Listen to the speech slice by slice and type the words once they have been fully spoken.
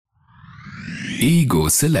Ego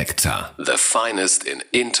Selector. The finest in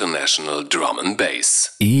international drum and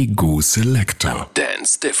bass. Ego Selector.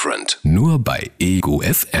 Dance different. Nur bei Ego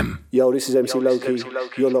FM. Yo, this is MC Loki.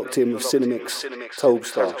 You're locked in with Cinemix,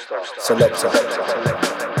 Tobestar, Selector.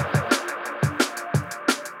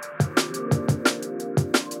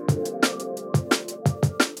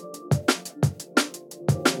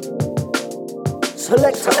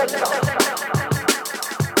 Selector.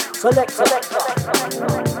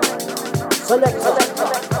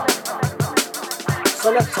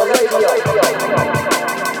 Radio.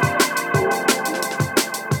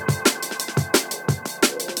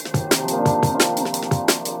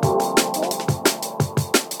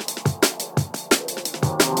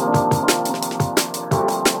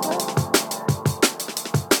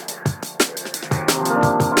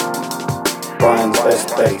 Brian's best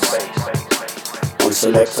bass on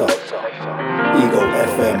Selector, Ego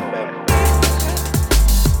FM.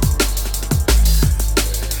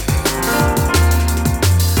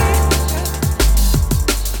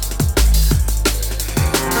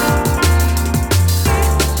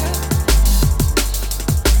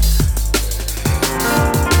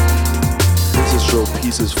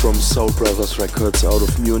 Pieces from Soul Brothers Records out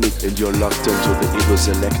of Munich, and you're locked into the Ego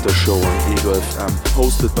Selector show on Ego FM,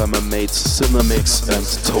 hosted by my mates Cinemix and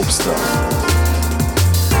Tobestar.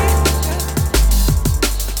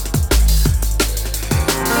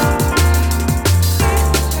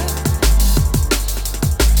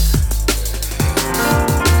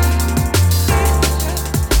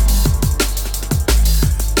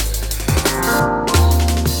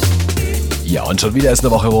 Ja, und schon wieder ist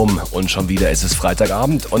eine Woche rum und schon wieder ist es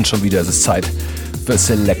Freitagabend und schon wieder ist es Zeit für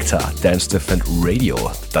Selector Dance Different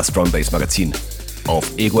Radio, das Drum Bass Magazin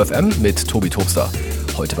auf Ego FM mit Tobi Tobestar.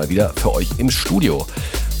 Heute mal wieder für euch im Studio.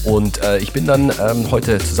 Und ich bin dann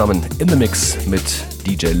heute zusammen in the Mix mit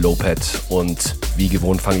DJ Lopet und wie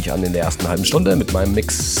gewohnt fange ich an in der ersten halben Stunde mit meinem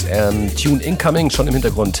Mix Tune Incoming, schon im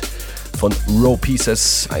Hintergrund von Raw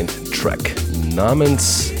Pieces, ein Track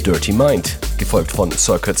namens Dirty Mind, gefolgt von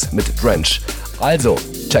Circuits mit Drench. Also,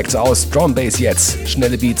 checkt's aus, Drum Bass jetzt,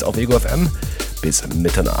 schnelle Beats auf Ego FM bis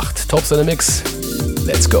Mitternacht. Tobes in the Mix,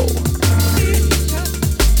 let's go.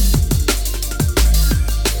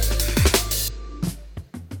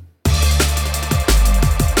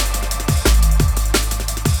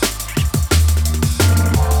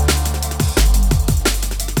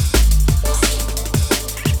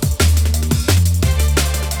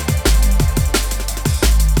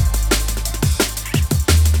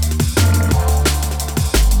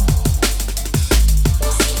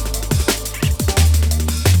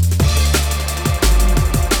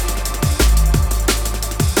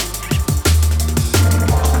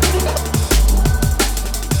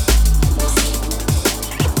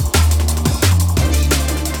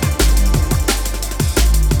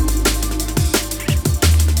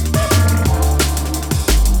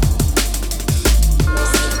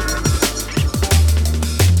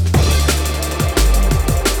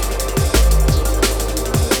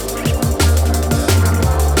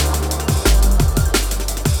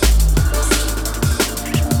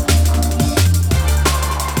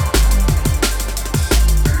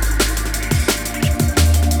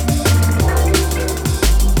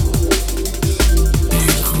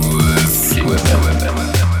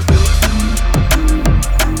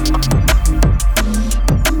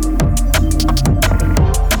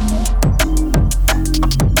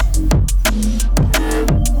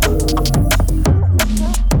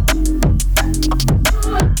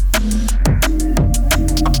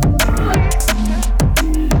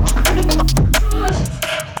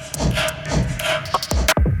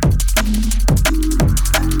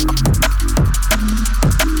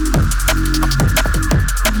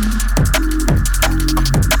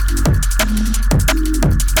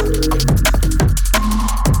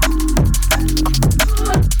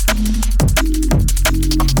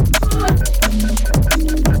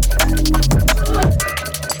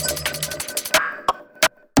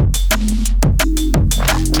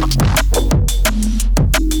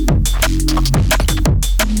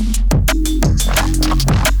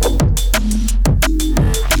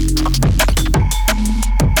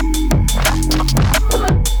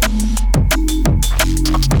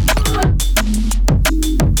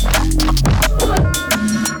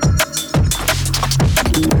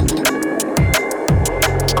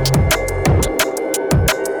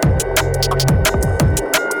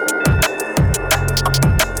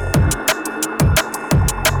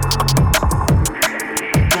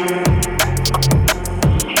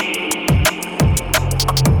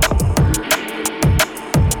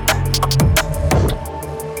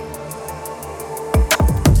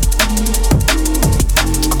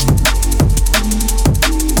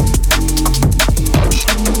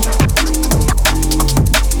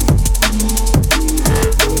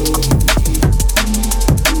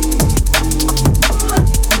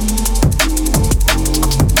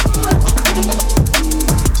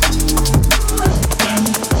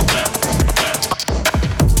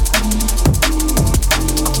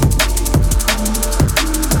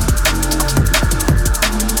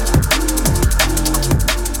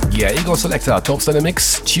 Yeah, Ego Selector, Topstar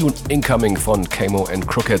Mix, Tune Incoming von Camo and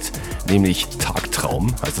Crooked, nämlich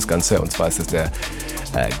Tagtraum heißt das Ganze, und zwar ist es der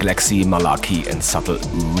Galaxy Malaki and Subtle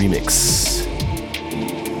Remix.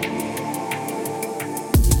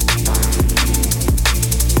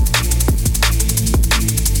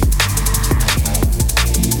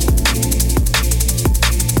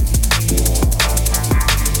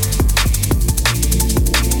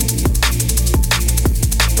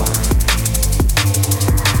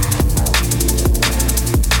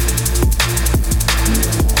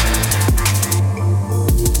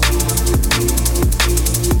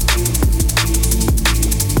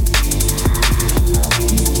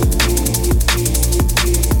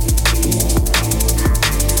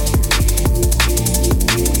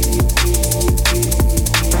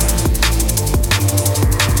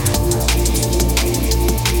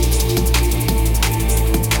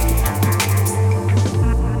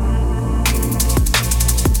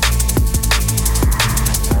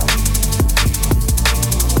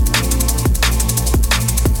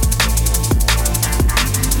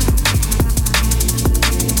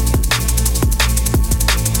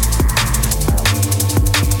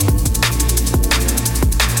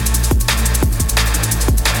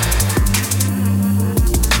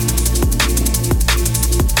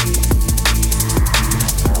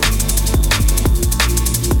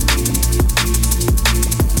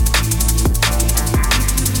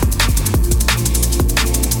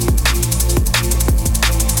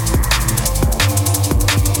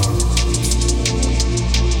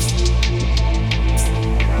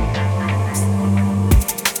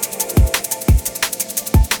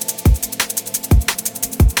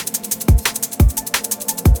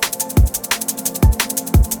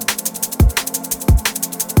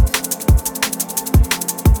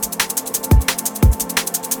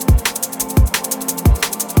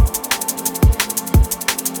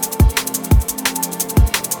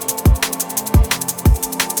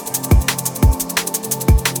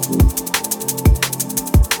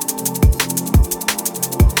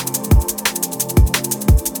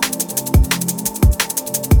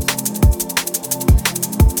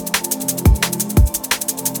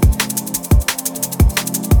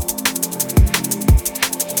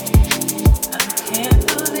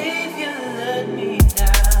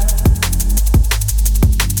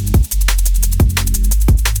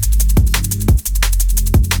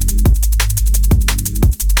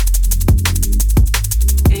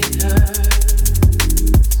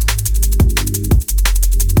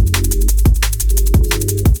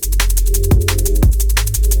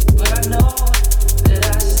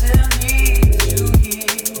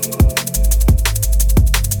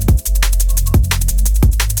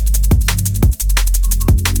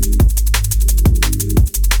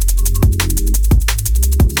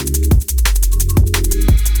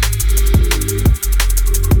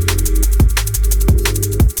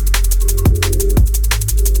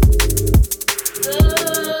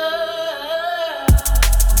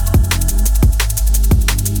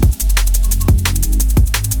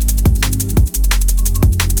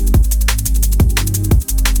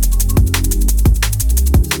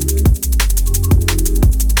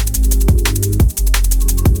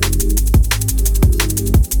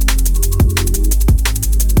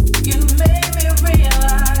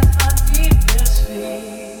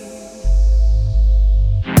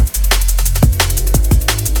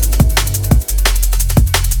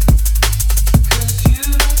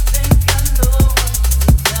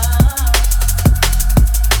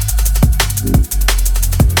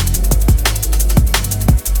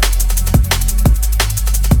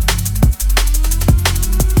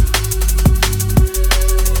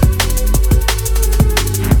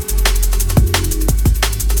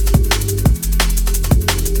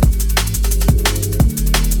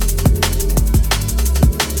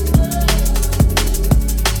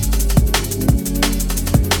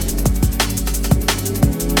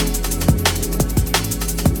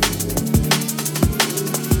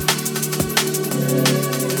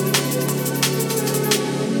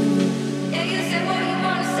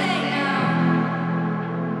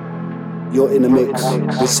 You're in the mix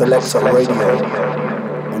with Selector Radio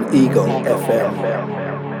on Ego FM.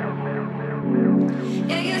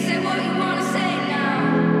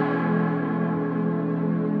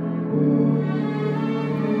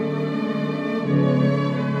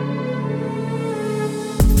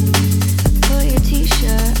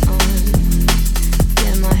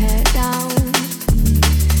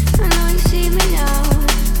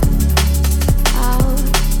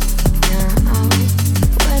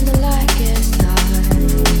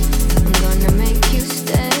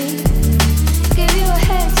 Give you a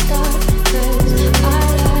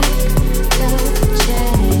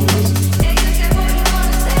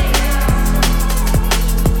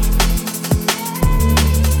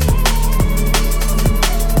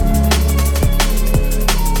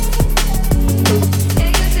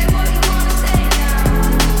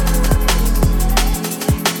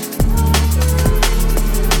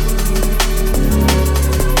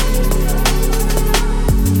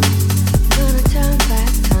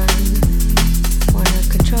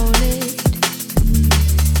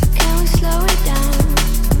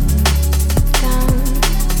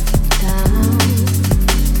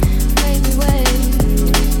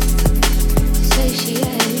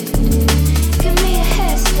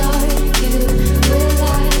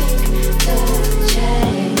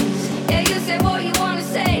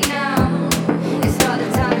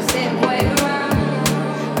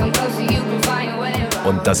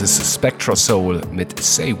Das ist Spectra Soul mit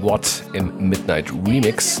Say What im Midnight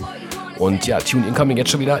Remix. Und ja, Tune Incoming jetzt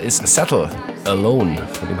schon wieder ist Settle Alone.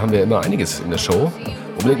 Von dem haben wir immer einiges in der Show.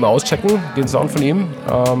 Unbedingt mal auschecken, den Sound von ihm.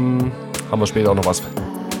 Haben wir später auch noch was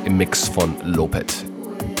im Mix von Lopet.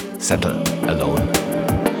 Settle Alone.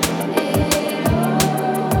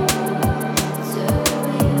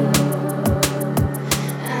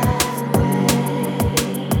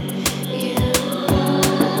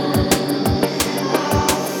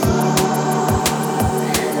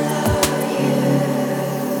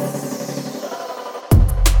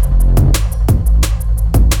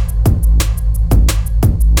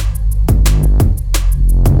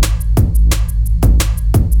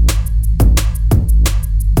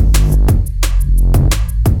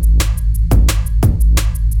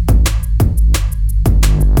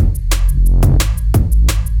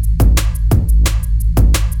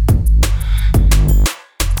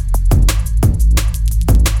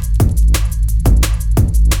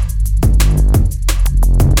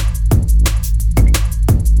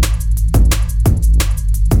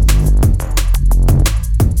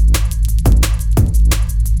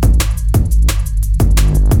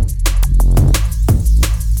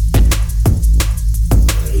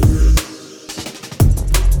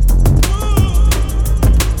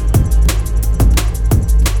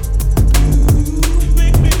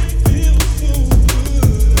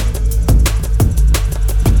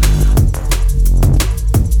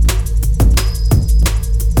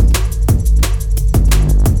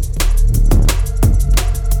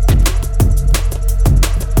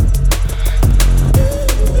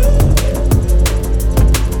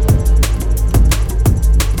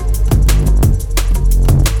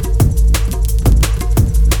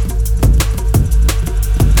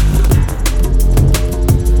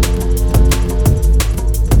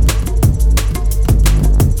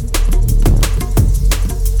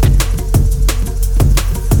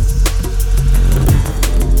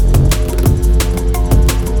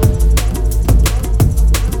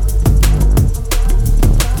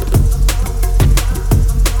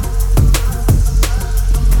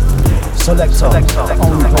 Selector,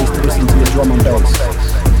 only place to listen to your drum and bass.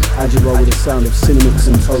 As you roll with the sound of Cinemix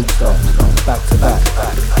and Toadstar, back to back,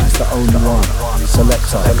 it's the only one.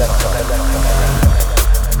 Selector.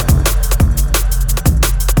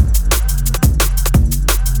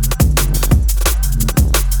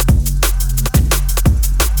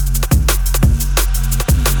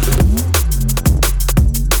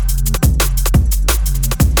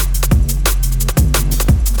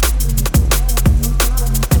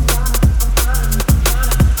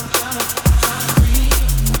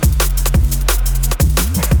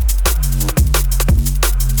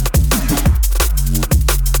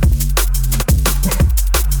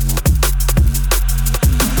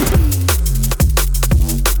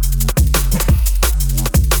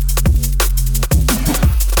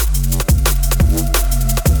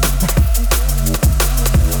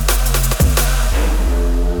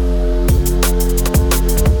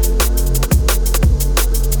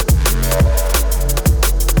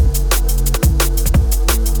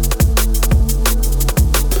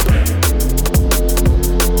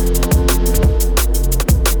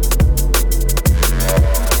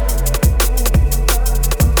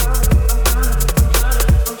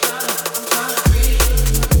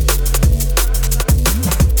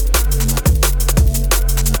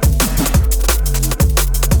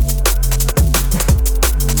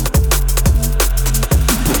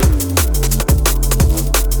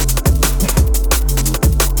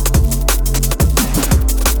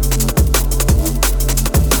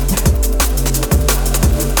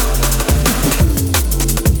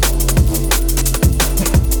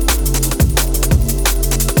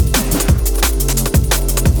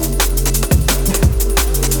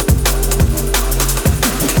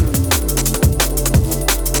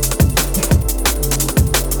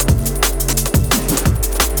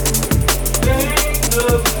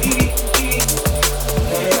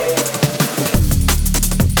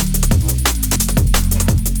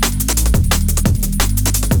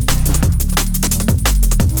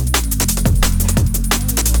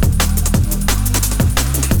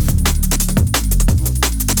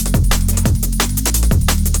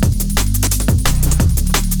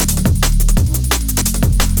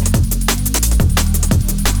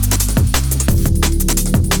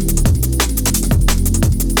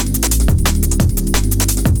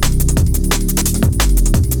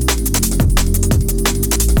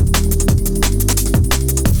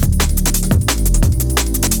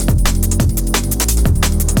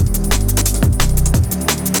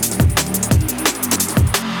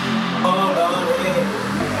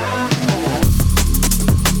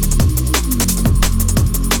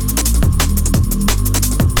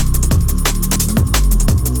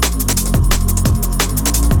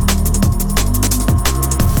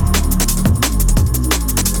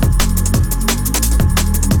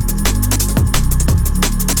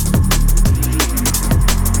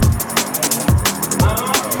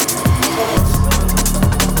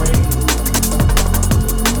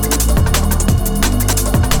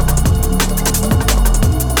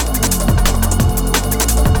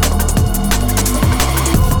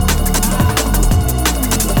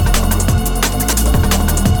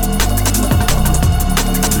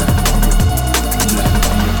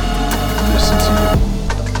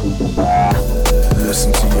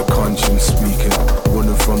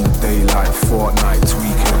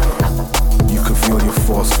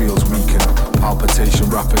 feels weaken. Palpitation,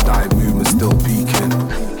 rapid eye movement still peaking.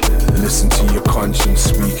 Listen to your conscience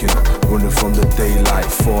speaking. Running from the daylight,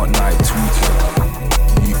 fortnight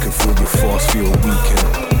tweaking. You can feel your force field weaken.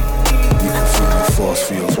 You can feel your force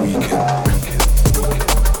fields weaken.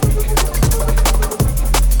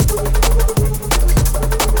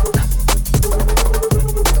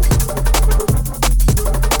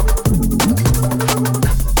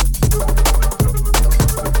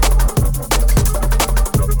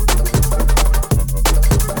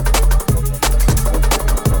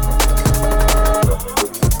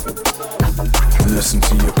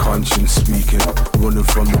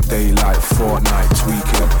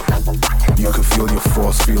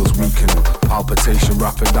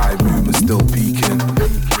 Rapid eye movement still peaking.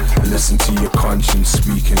 Listen to your conscience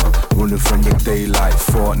speaking. Running from the daylight,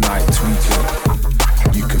 fortnight tweaking.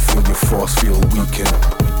 You can feel your force field weaken.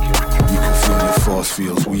 You can feel your force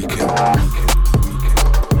fields weaken.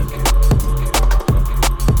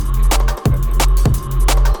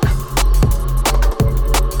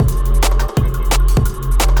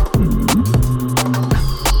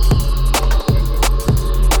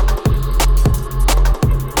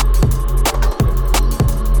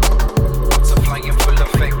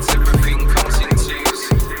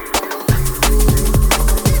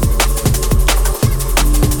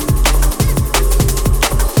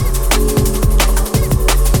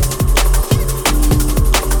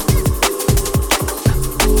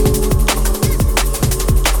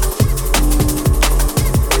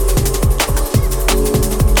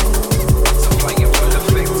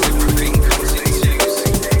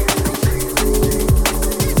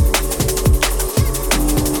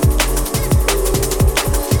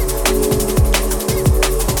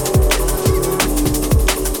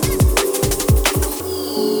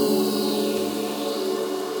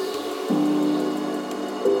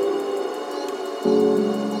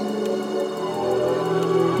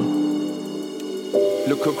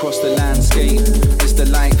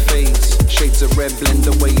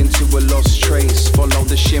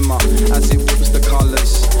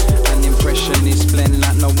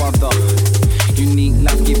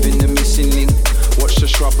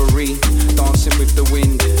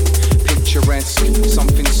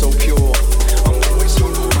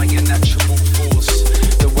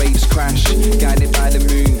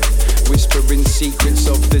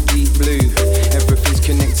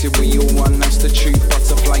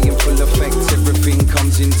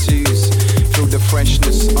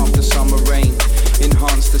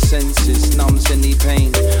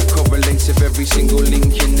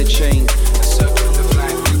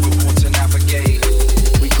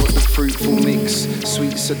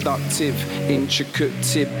 Intricate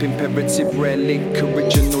tip, imperative, relic,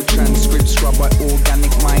 original transcripts, scrubbed by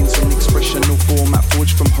organic minds, an expressional format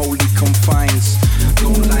forged from holy confines. No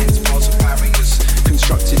lines, bars, or barriers,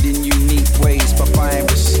 constructed in unique ways by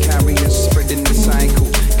virus carriers, spreading the cycle,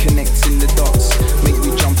 connecting the dots, make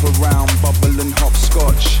me jump around, bubble and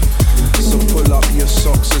hopscotch. So pull up your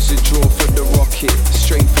socks as you draw for the rocket,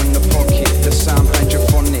 straight from the pocket, the sound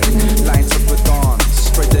hydrophonic, light up a dance,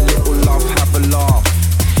 spread a little love, have a laugh.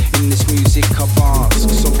 In this music I bask,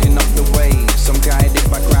 soaking up the waves, I'm guided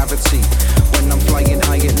by gravity. When I'm flying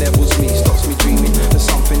high it levels me, stops me dreaming of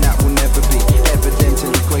something that will never be.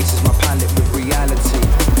 Evidently graces my palette with reality.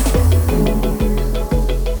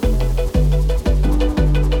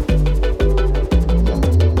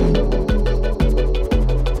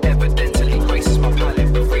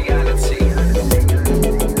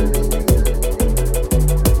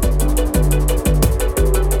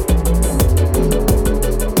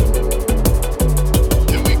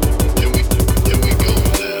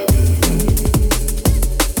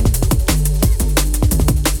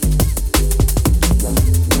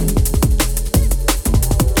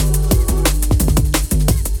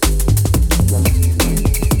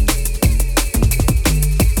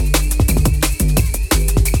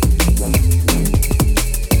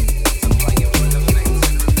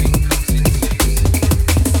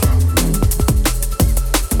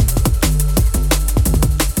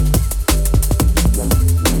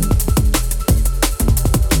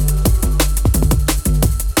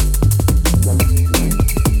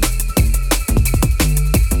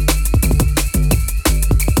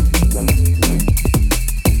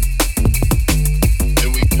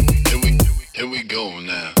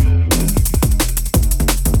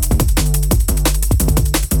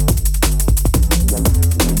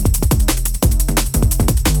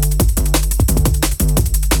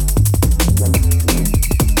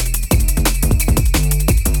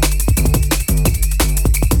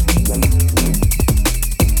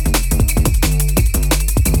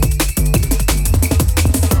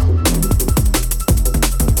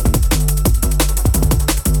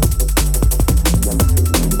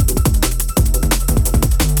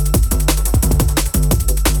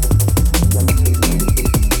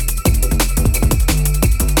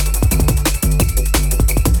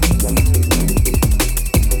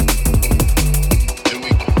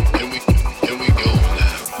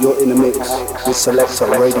 Selector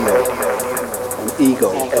Radio on Ego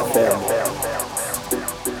FM.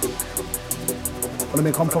 When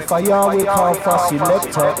we come for fire, we call for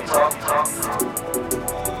Selector.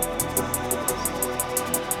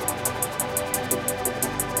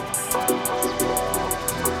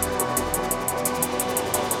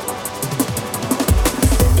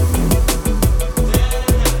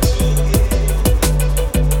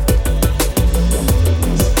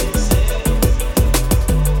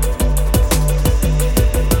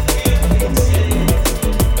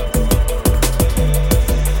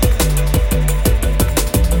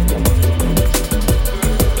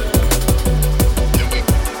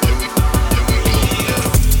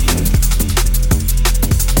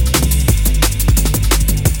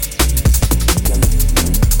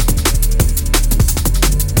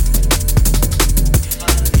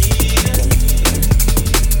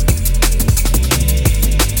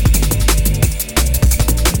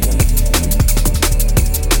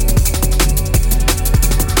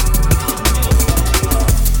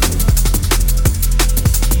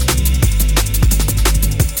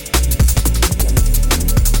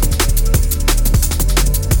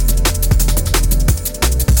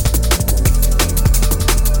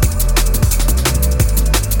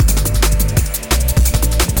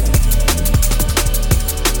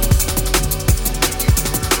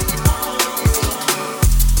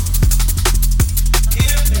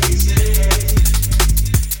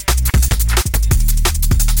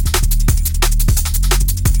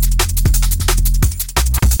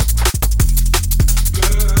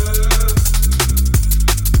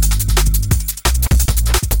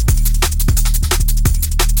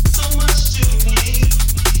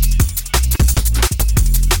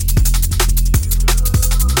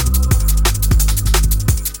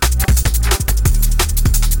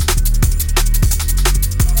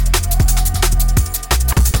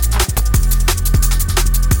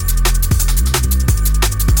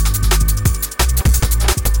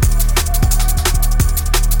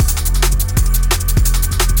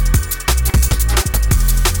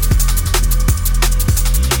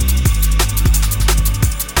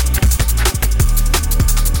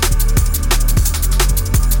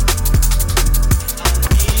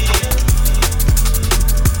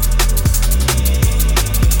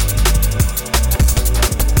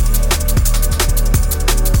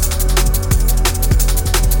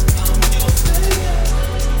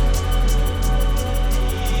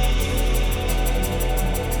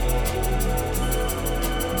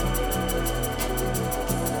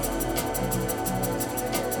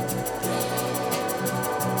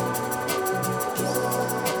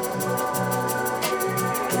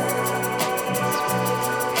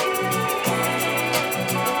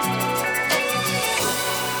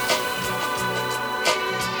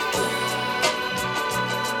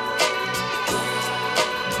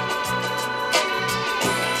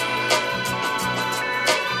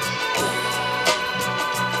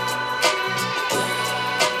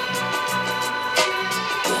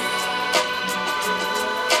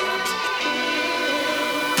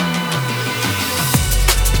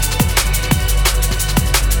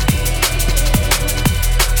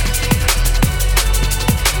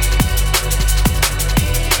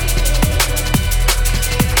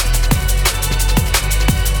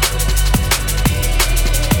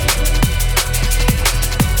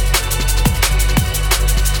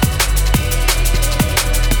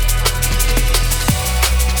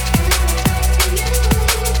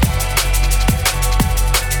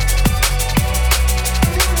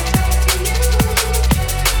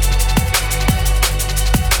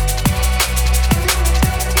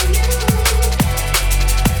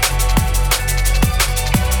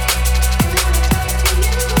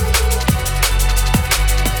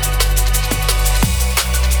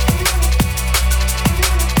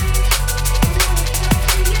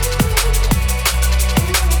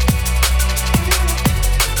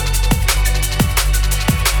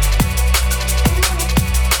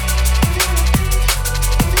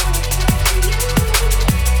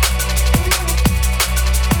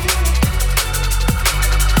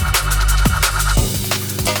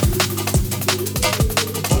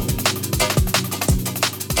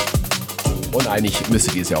 Eigentlich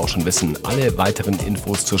müsstet ihr es ja auch schon wissen. Alle weiteren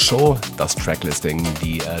Infos zur Show, das Tracklisting,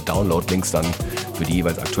 die Download-Links dann für die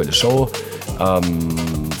jeweils aktuelle Show,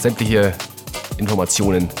 sämtliche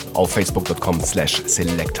Informationen auf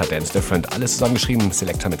facebook.com/selectordancedifferent. Alles zusammengeschrieben,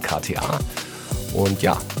 Selector mit KTA. Und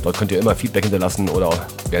ja, dort könnt ihr immer Feedback hinterlassen oder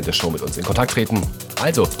während der Show mit uns in Kontakt treten.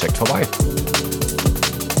 Also, checkt vorbei.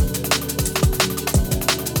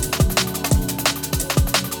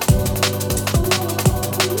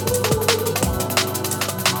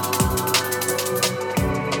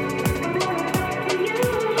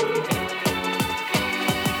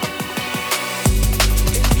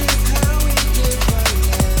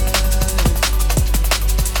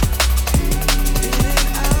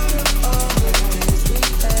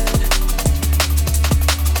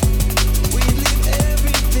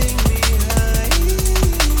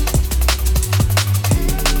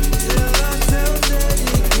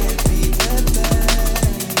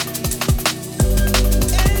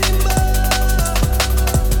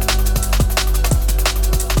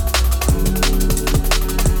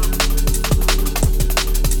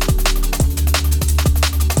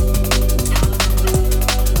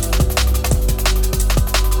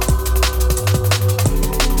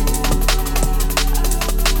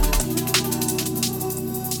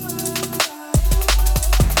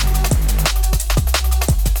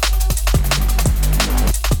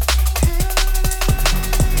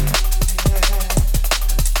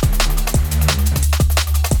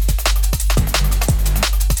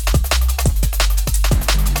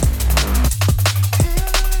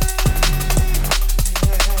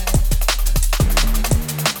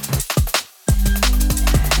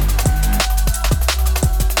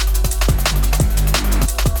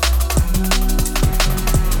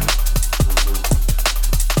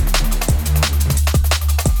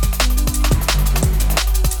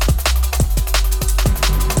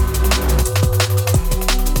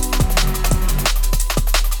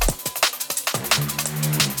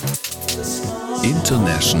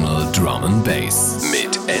 International Drum and Bass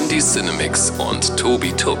mit Andy Cinemix und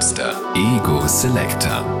Tobi Tobster. Ego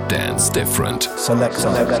Selector. Dance Different. Selector.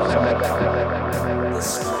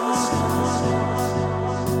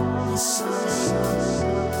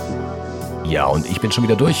 Ja, und ich bin schon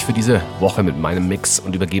wieder durch für diese Woche mit meinem Mix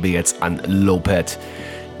und übergebe jetzt an Lopet.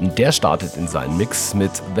 Der startet in seinen Mix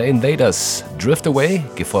mit The Invaders, Drift Away,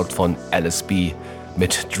 gefolgt von LSB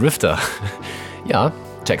mit Drifter. Ja,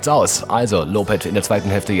 checkt's aus. Also, Lopet in der zweiten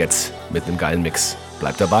Hälfte jetzt mit einem geilen Mix.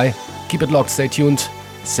 Bleibt dabei, keep it locked, stay tuned.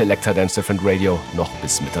 Selector Dance Different Radio noch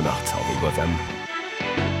bis Mitternacht auf Ego FM.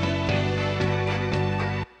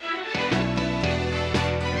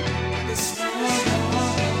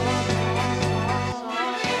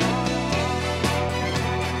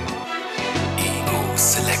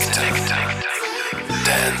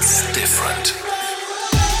 Dance Different.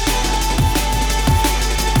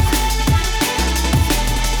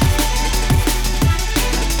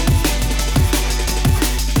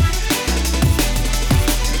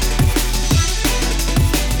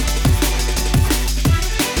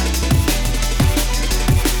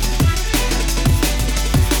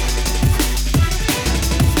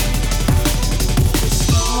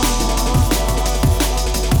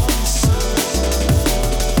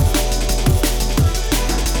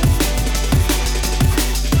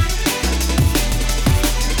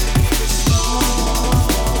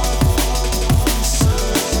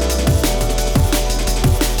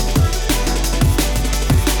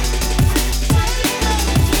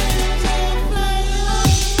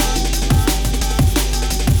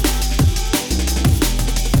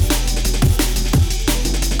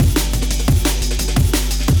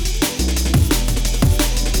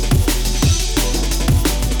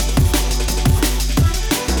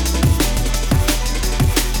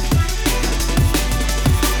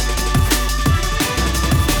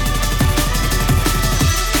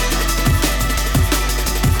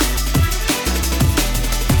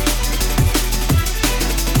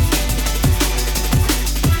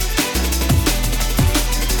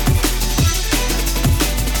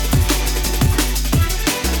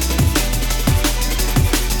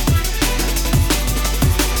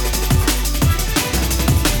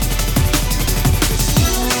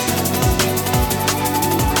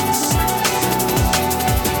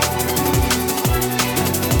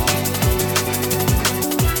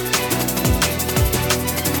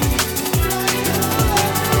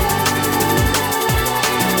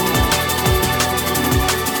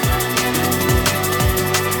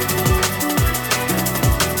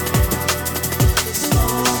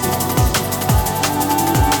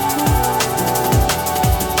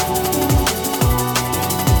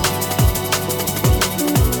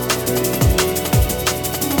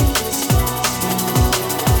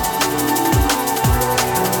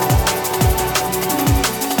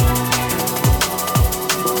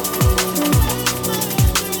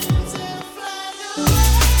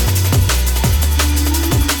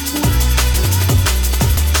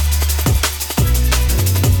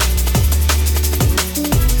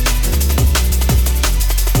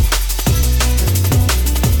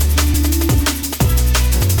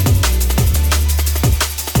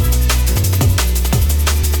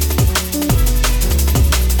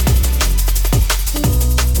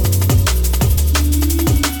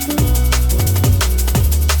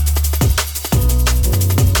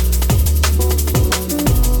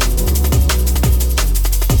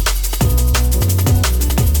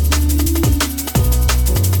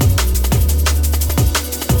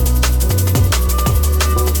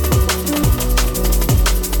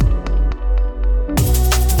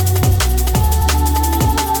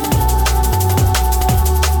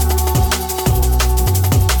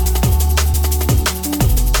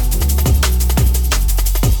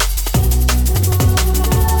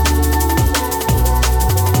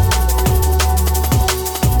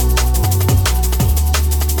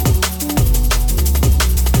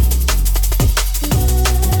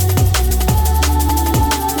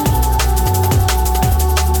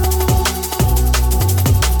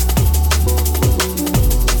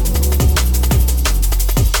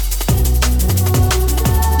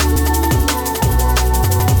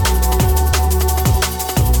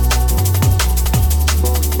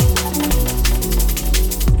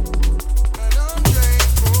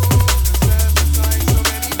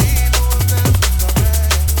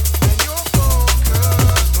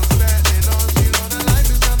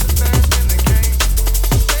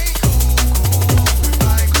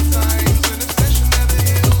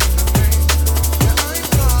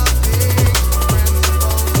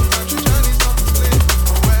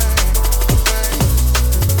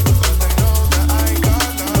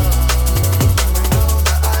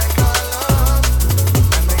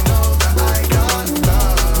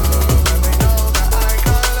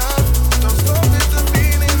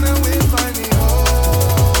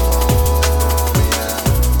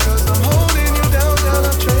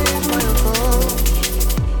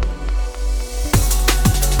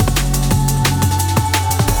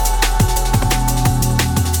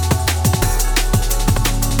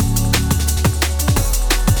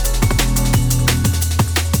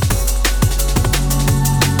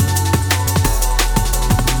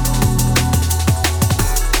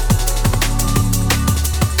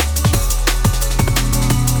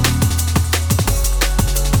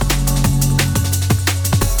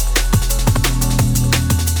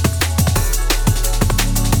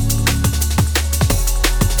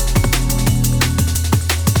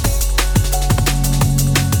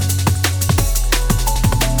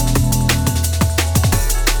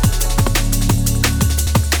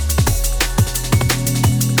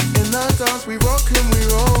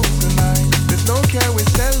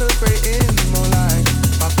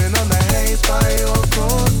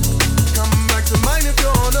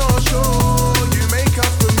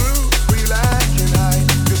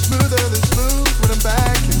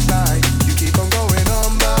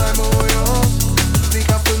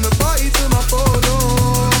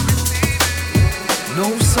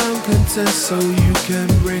 contest so you can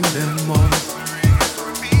bring them more.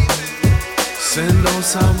 Send those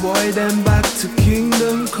sound boy them back to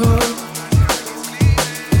Kingdom Come.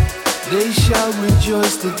 They shall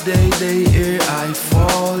rejoice the day they hear I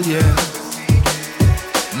fall, yeah.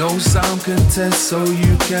 No sound contest so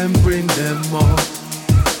you can bring them more.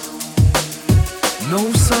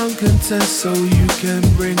 No sound contest so you can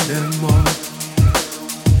bring them more.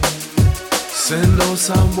 Send those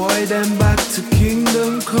sound boy them back to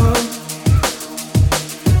Kingdom Come.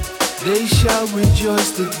 They shall rejoice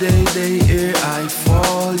the day they hear I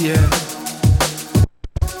fall, yeah.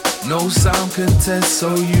 No sound contest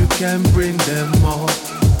so you can bring them all.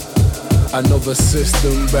 Another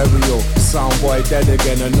system burial, soundboy dead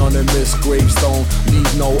again, anonymous gravestone,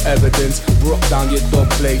 leave no evidence, broke down your dub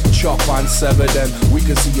plate, chop and sever them, we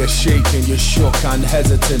can see you shaking, you're shook and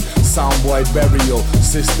hesitant, soundboy burial,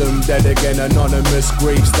 system dead again, anonymous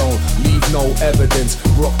gravestone, leave no evidence,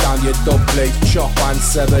 broke down your dub plate, chop and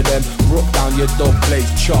sever them, broke down your dub plate,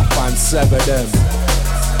 chop and sever them.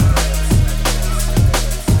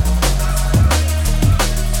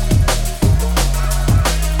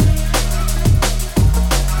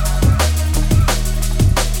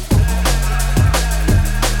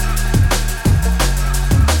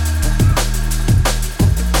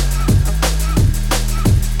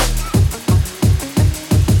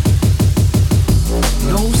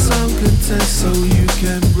 So you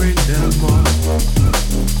can bring them all.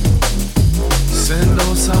 Send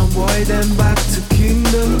those sound boy them back to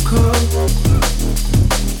Kingdom Come.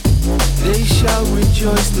 They shall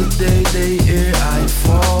rejoice the day they hear I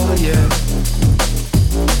fall, yeah.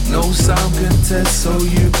 No sound contest so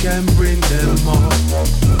you can bring them all.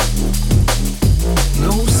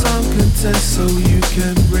 No sound contest so you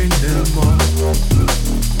can bring them all.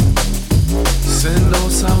 Send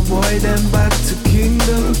those sound boy them back to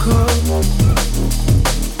Kingdom Come.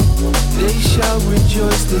 They shall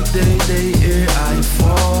rejoice the day they hear I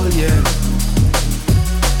fall, yeah.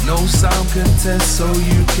 No sound contest so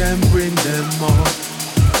you can bring them all.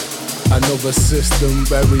 Another system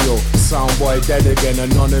burial, soundboy dead again,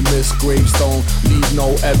 anonymous gravestone, leave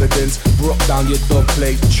no evidence, broke down your dub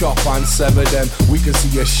plate, chop and sever them, we can see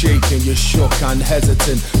you shaking, you're shook and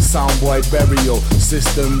hesitant, soundboy burial,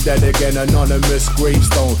 system dead again, anonymous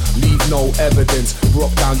gravestone, leave no evidence,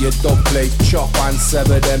 broke down your dub plate, chop and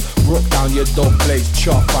sever them, broke down your dub plate,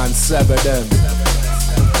 chop and sever them.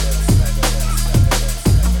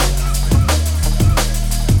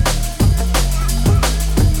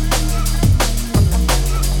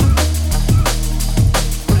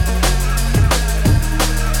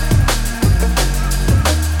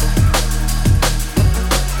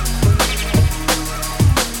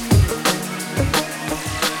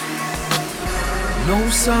 No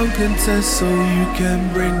sound contest so you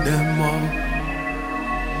can bring them all.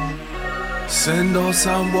 Send those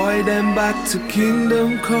sound boy them back to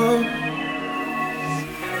Kingdom Come.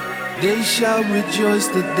 They shall rejoice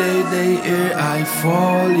the day they hear I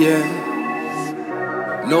fall, yeah.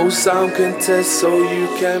 No sound contest so you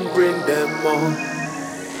can bring them all.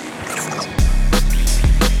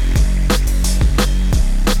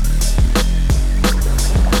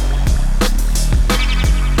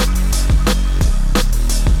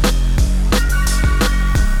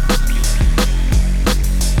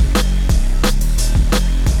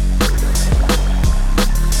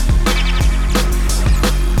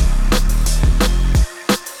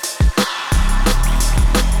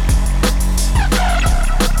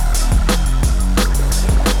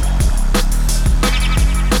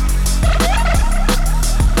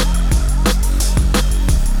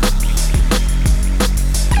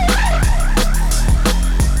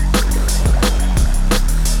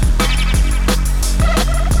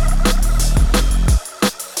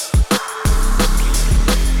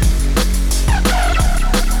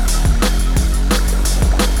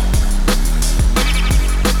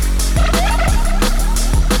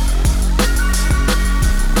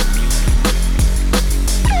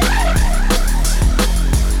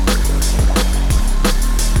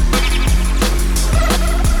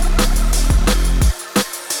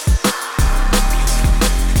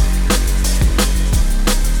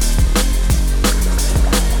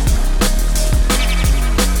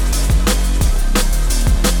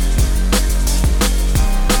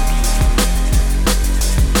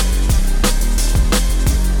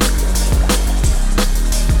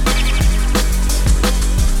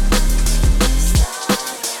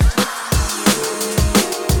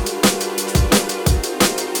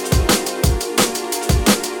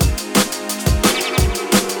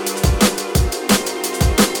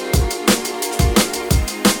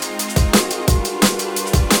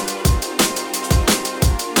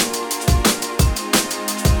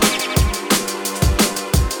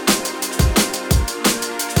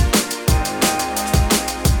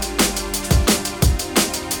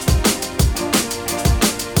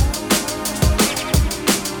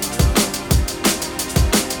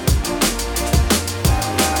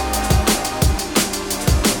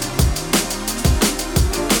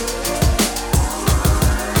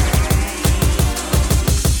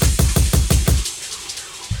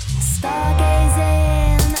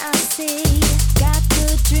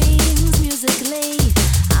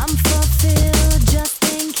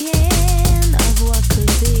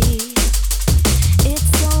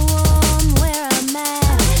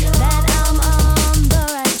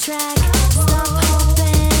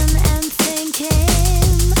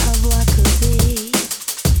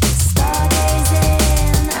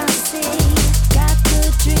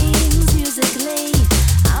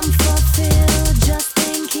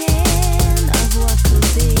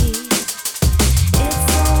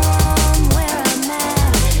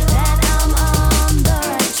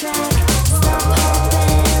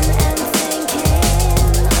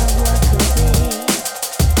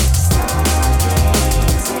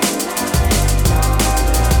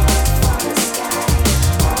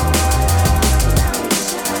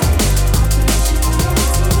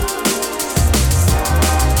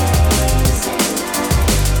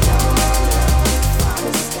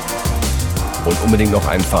 unbedingt noch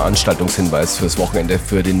einen Veranstaltungshinweis fürs Wochenende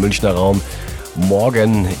für den Münchner Raum.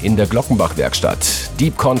 Morgen in der Glockenbach-Werkstatt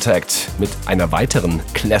Deep Contact mit einer weiteren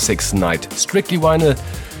Classics Night Strictly Vinyl.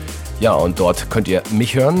 Ja, und dort könnt ihr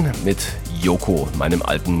mich hören mit Yoko, meinem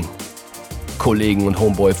alten Kollegen und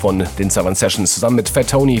Homeboy von den Savant Sessions, zusammen mit Fat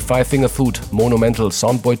Tony, Five Finger Food, Monumental,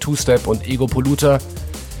 Soundboy Two-Step und Ego Polluter,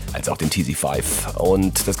 als auch den TZ5.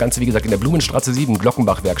 Und das Ganze, wie gesagt, in der Blumenstraße 7,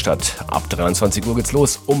 Glockenbach-Werkstatt. Ab 23 Uhr geht's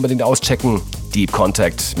los. Unbedingt auschecken. Deep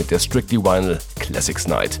Contact mit der Strictly Vinyl Classics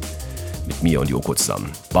Night. Mit mir und Yoko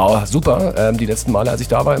zusammen. War super, die letzten Male, als ich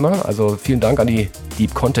da war immer. Also vielen Dank an die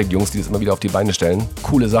Deep Contact Jungs, die das immer wieder auf die Beine stellen.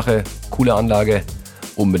 Coole Sache, coole Anlage.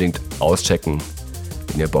 Unbedingt auschecken,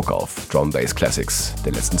 wenn ihr Bock auf Drum Bass Classics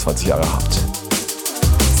der letzten 20 Jahre habt.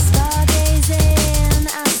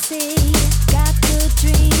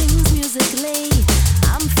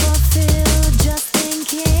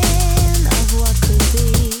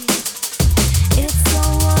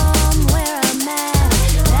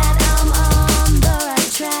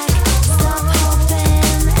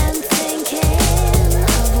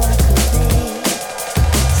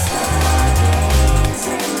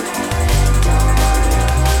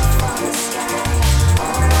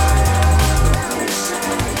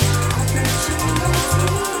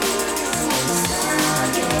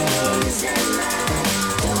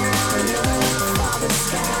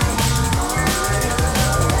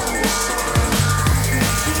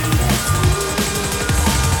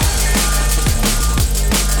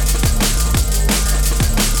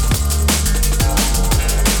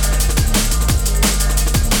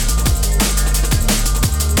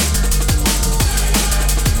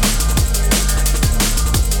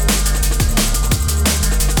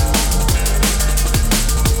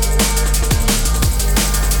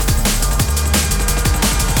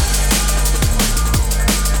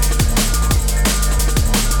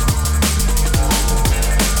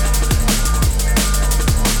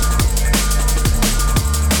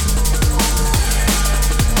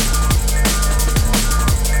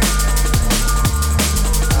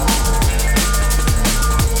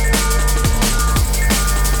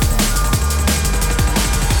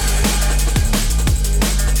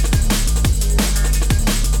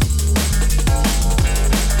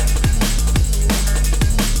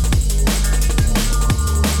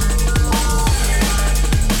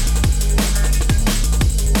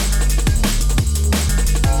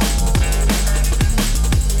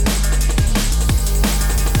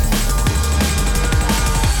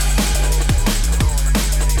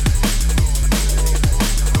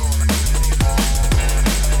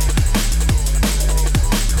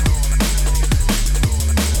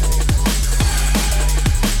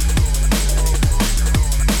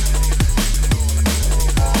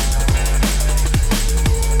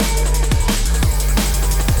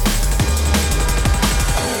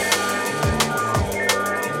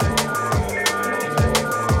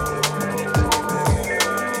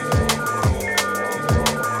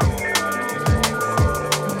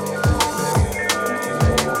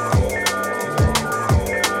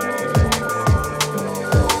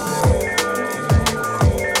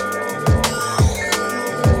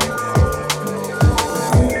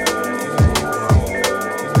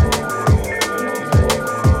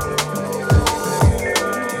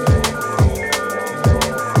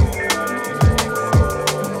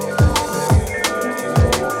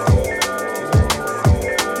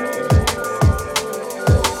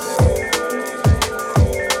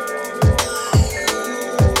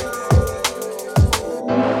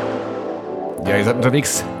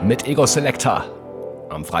 Unterwegs mit Ego Selector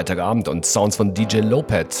am Freitagabend und Sounds von DJ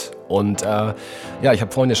Lopet. Und ja, ich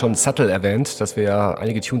habe vorhin ja schon Subtle erwähnt, dass wir ja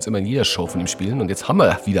einige Tunes immer in jeder Show von ihm spielen. Und jetzt haben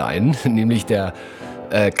wir wieder einen, nämlich der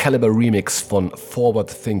Caliber Remix von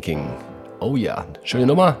Forward Thinking. Oh ja, schöne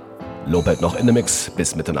Nummer. Lopet noch in the Mix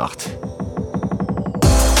bis Mitternacht.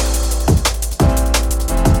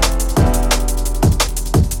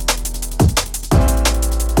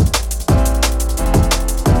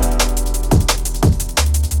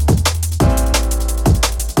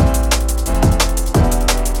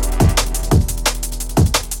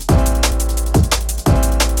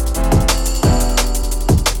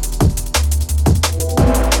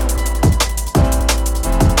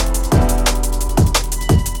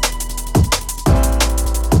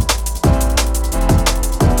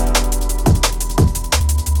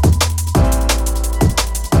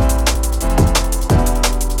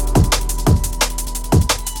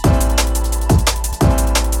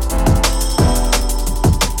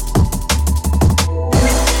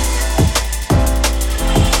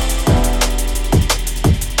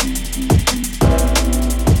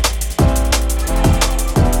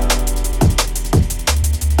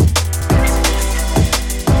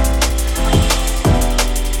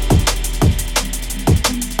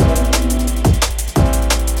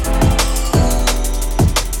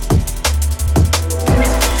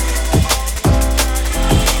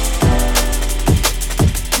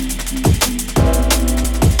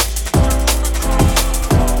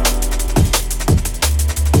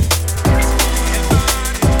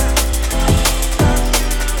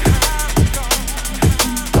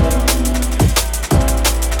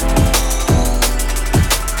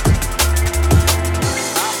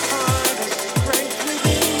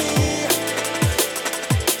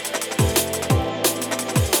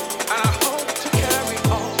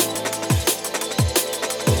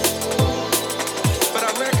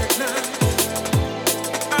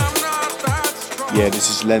 Yeah,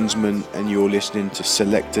 this is Lensman, and you're listening to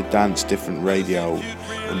Selector Dance Different Radio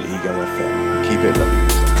on Ego FM. Keep it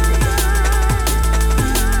locked.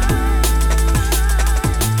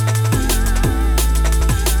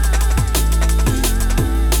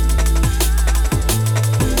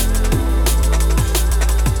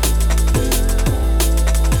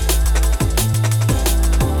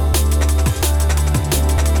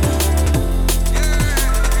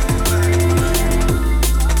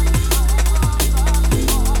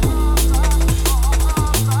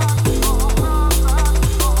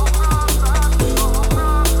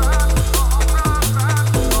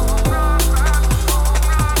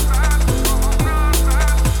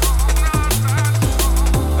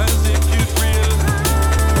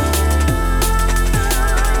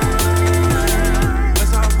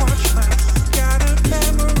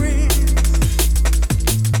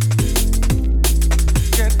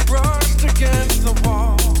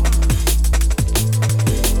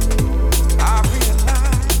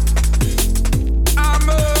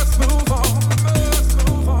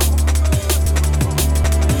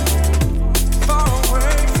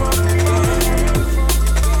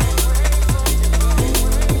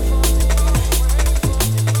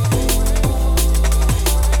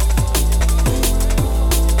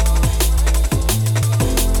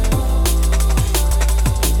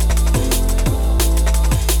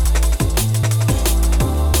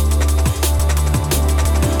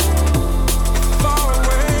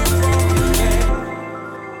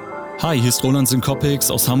 Hi, hier ist Roland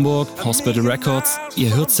Synkopix aus Hamburg, Hospital Records.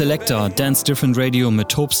 Ihr hört Selector, Dance Different Radio mit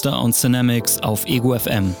Topstar und Cinemix auf Ego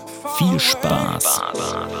FM. Viel Spaß!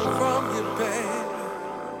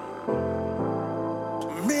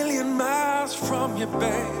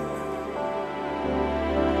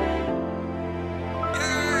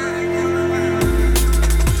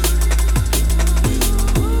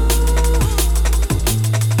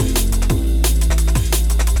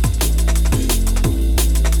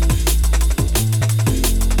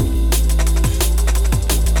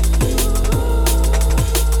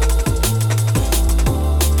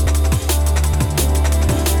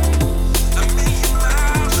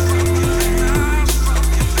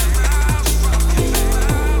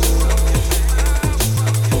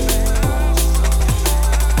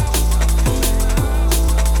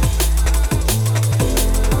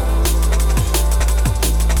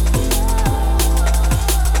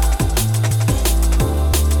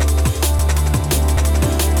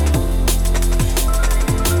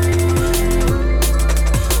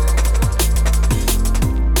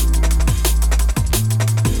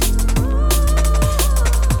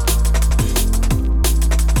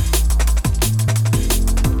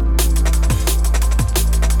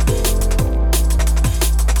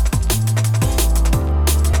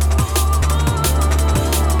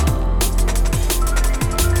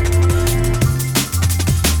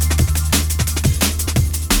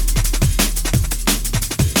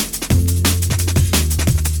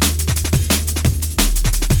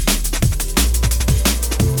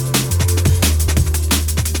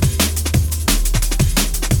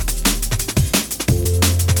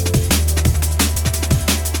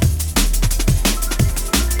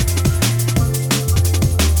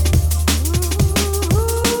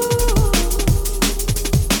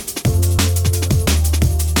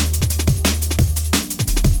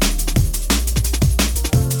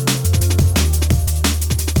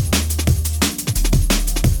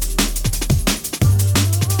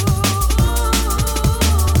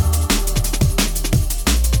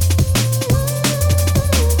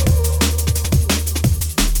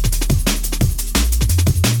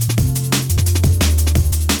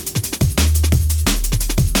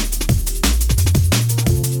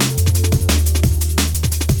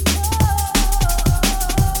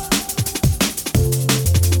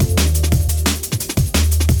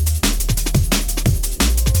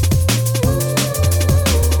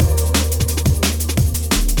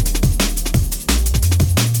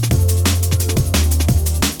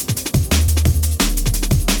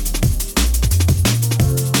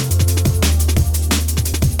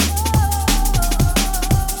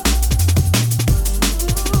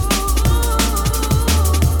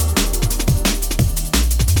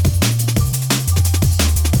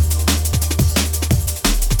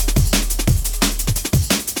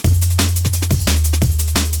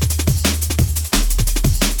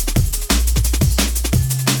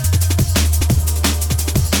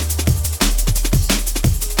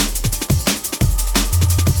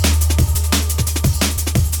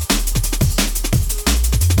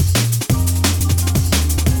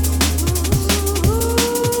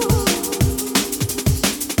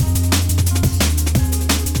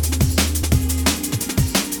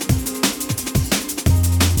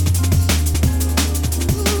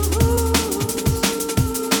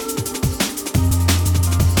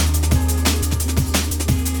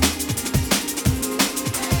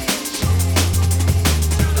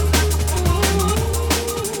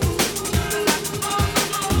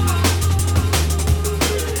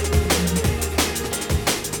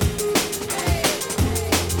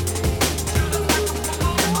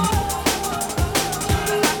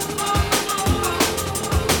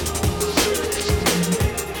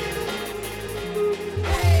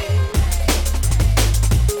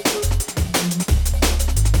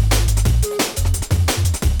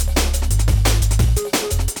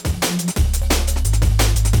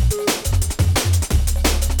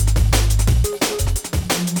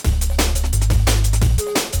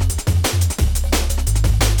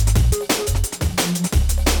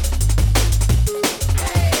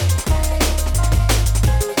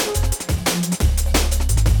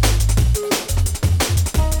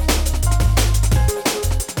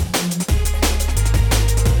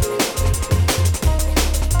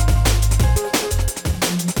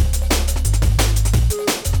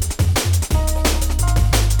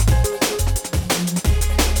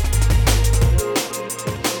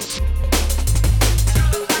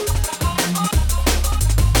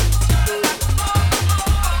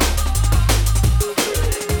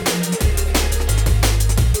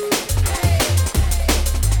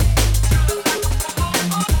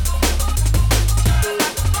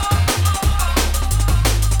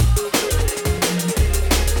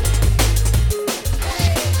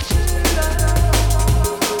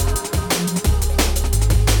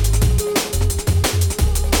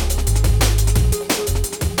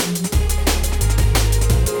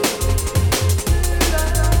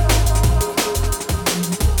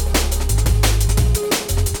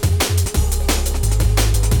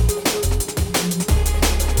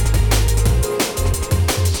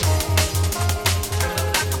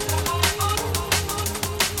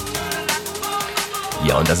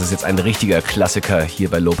 Ja, und das ist jetzt ein richtiger Klassiker hier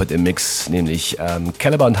bei Lopet im Mix, nämlich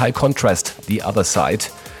Caliber und High Contrast, The Other Side.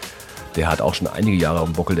 Der hat auch schon einige Jahre auf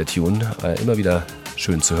dem Buckel, der Tune. Immer wieder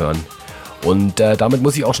schön zu hören. Und damit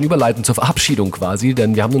muss ich auch schon überleiten zur Verabschiedung quasi,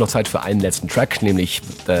 denn wir haben nur noch Zeit für einen letzten Track, nämlich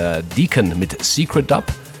Deacon mit Secret Dub.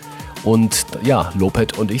 Und ja,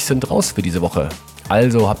 Lopet und ich sind raus für diese Woche.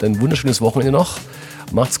 Also habt ein wunderschönes Wochenende noch.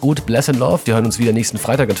 Macht's gut, bless and love. Wir hören uns wieder nächsten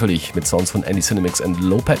Freitag natürlich mit Sounds von Andy Cinemix und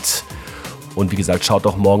Lopet. Und wie gesagt, schaut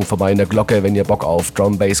doch morgen vorbei in der Glocke, wenn ihr Bock auf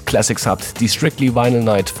Drum Bass Classics habt. Die Strictly Vinyl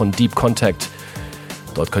Night von Deep Contact.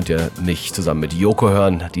 Dort könnt ihr mich zusammen mit Yoko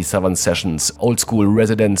hören, die Southern Sessions, Old School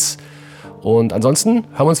Residents. Und ansonsten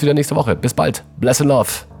hören wir uns wieder nächste Woche. Bis bald. Bless and love.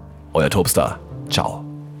 Euer Topstar. Ciao.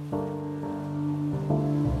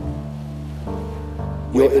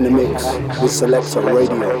 You're in the mix with Selector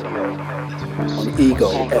Radio on Ego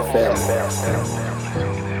FM.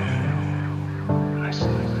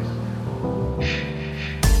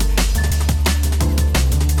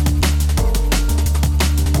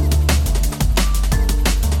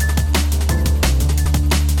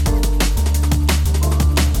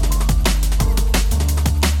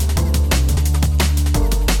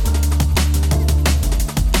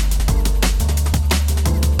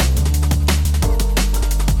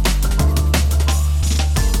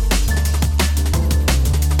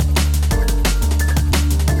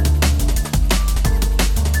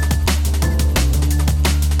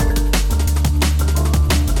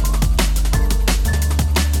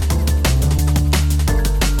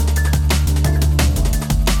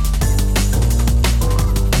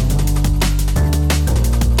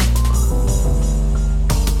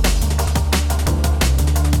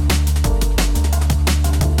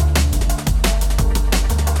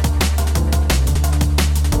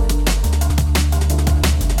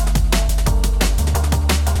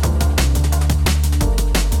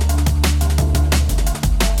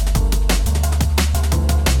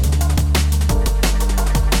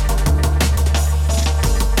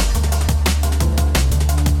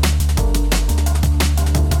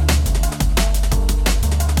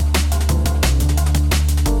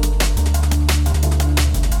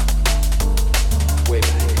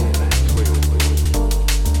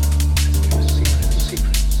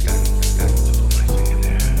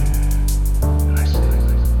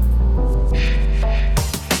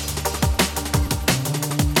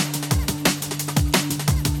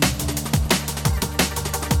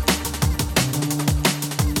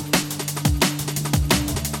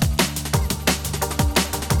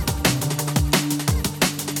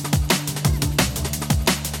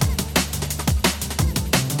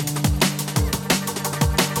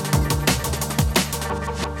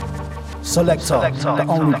 Selector, the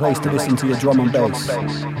only place to listen to your drum and bass.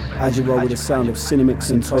 As you roll with the sound of Cinemix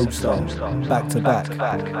and Topstar, back to back,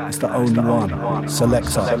 it's the only one.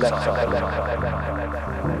 Selector.